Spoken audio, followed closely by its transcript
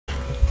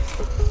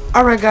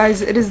Alright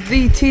guys, it is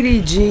the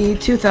TDG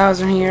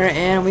 2000 here,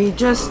 and we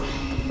just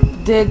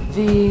did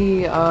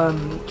the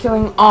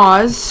Killing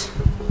Oz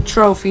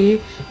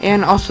trophy,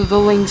 and also the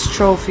Lynx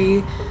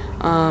trophy,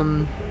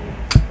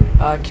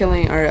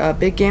 killing our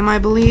big game, I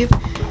believe.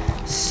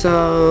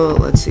 So,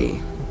 let's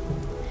see.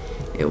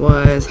 It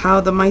was How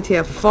the Mighty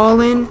Have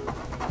Fallen.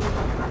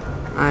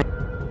 I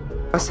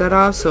crossed that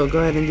off, so go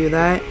ahead and do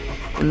that.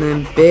 And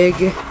then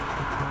big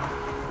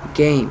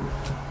game.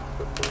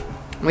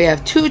 We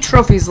have 2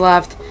 trophies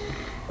left.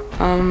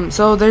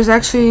 So there's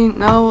actually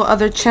no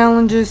other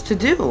challenges to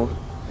do,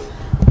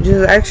 which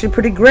is actually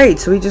pretty great.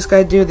 So we just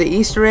gotta do the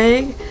Easter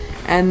egg,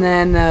 and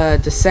then the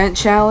Descent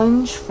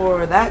challenge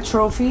for that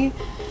trophy,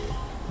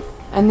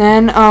 and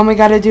then we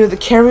gotta do the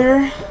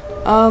carrier.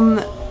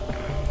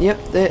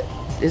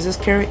 Is this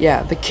carrier?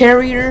 Yeah, the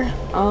carrier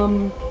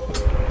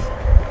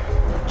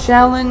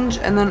challenge,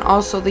 and then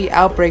also the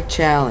outbreak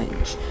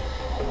challenge.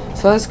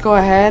 So let's go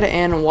ahead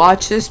and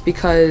watch this,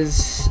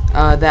 because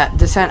that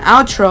Descent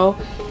outro.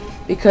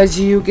 Because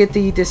you get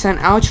the Descent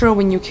outro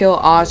when you kill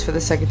Oz for the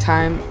 2nd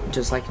time,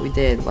 just like we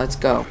did. Let's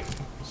go.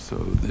 So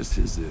this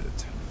is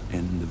it.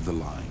 End of the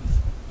line.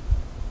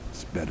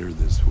 It's better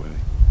this way.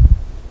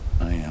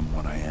 I am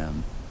what I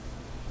am.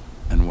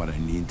 And what I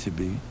need to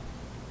be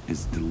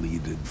is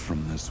deleted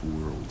from this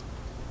world.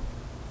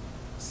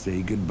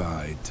 Say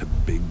goodbye to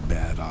Big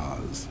Bad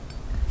Oz.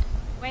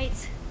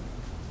 Wait.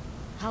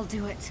 I'll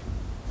do it.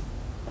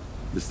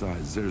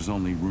 Besides, there's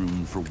only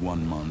room for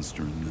one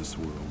monster in this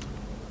world.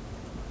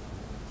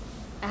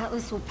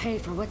 Atlas will pay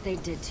for what they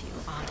did to you,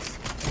 Oz.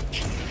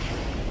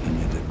 And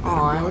it had better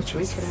I watch wish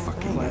we its could have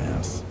fucking that.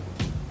 ass.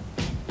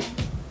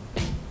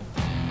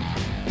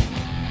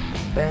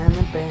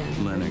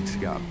 Lennox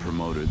got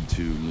promoted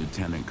to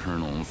Lieutenant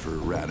Colonel for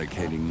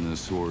eradicating the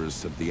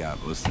source of the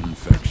Atlas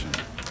infection.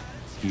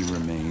 He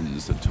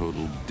remains a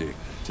total dick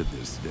to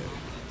this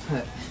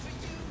day.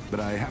 But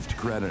I have to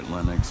credit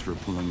Lennox for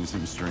pulling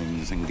some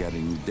strings and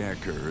getting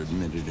Decker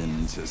admitted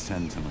into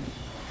Sentinel.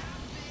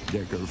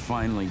 Decker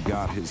finally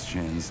got his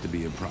chance to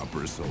be a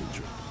proper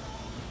soldier.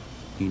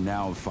 He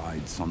now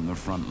fights on the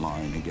front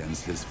line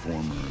against his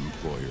former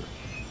employer.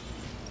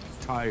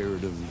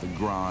 Tired of the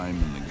grime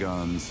and the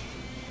guns,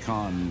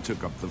 Khan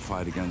took up the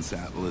fight against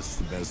Atlas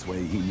the best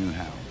way he knew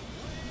how,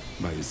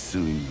 by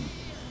suing them.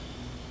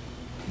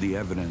 The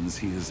evidence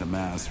he has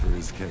amassed for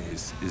his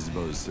case is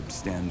both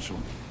substantial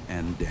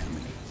and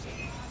damning.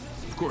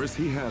 Of course,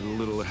 he had a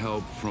little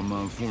help from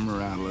a former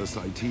Atlas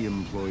IT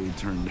employee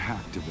turned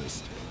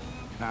hacktivist.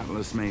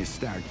 Atlas may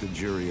stack the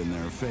jury in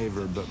their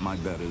favor, but my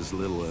bet is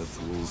Lilith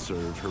will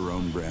serve her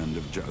own brand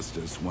of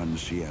justice when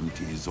she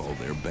empties all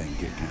their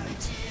bank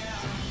accounts.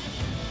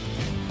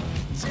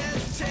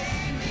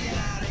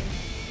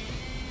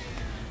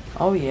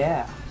 Oh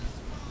yeah.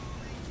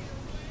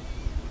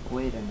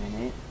 Wait a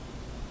minute.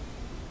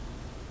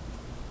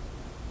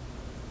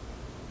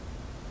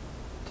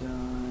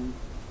 Done.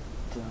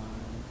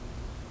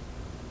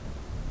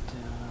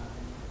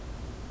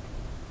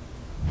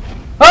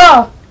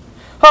 Oh!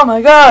 Oh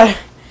my god!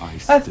 I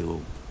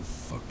still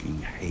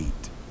fucking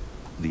hate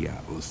the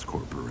Atlas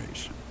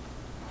Corporation.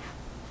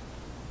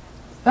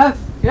 That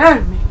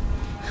scared me.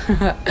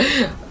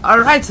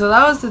 Alright, so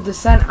that was the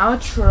Descent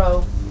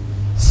outro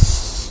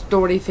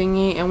story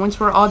thingy, and once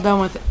we're all done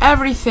with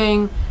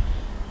everything,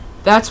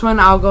 that's when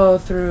I'll go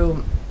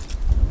through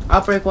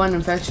Outbreak 1,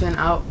 Infection,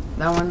 that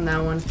one,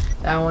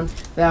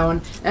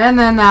 and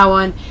then that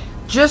one,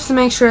 just to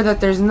make sure that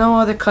there's no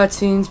other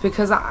cutscenes,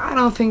 because I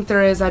don't think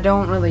there is. I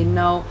don't really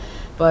know.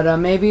 But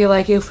maybe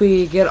like if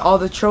we get all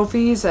the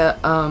trophies,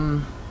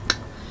 not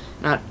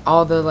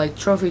all the like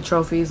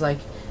trophies, like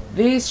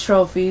these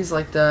trophies,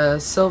 like the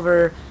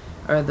silver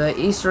or the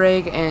Easter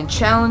egg and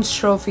challenge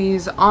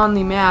trophies on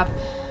the map,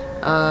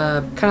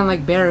 kind of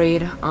like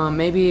buried,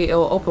 maybe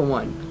it'll open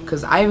one.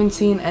 Because I haven't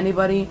seen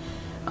anybody,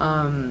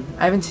 I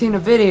haven't seen a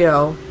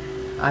video,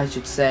 I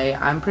should say.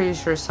 I'm pretty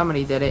sure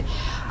somebody did it.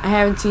 I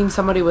haven't seen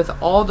somebody with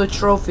all the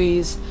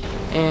trophies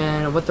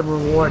and what the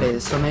reward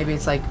is. So maybe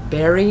it's like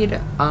buried.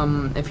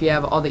 If you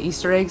have all the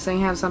Easter eggs and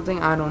you have something,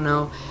 I don't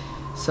know.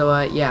 So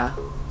yeah,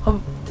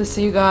 hope to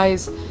see you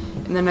guys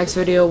in the next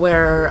video,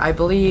 where I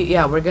believe,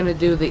 yeah, we're gonna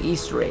do the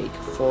Easter egg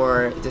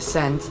for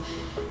Descent,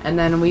 and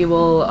then we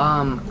will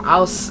I'm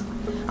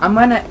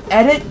gonna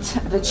edit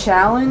the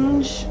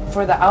challenge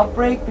for the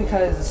Outbreak,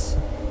 because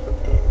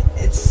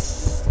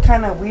it's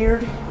kind of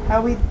weird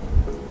how we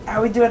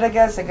do it. I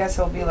guess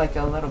it'll be like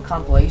a little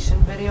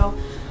compilation video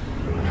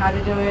on how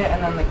to do it,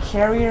 and then the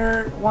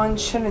carrier one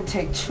shouldn't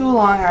take too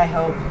long. I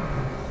hope.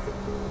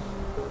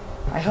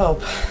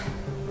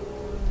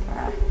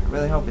 I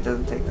really hope it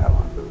doesn't take that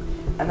long.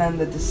 And then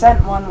the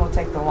Descent one will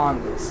take the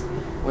longest,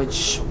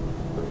 which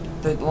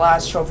the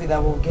last trophy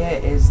that we'll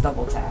get is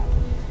double tap.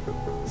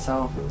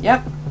 So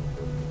yep,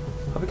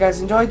 hope you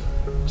guys enjoyed.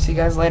 See you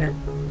guys later.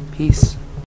 Peace.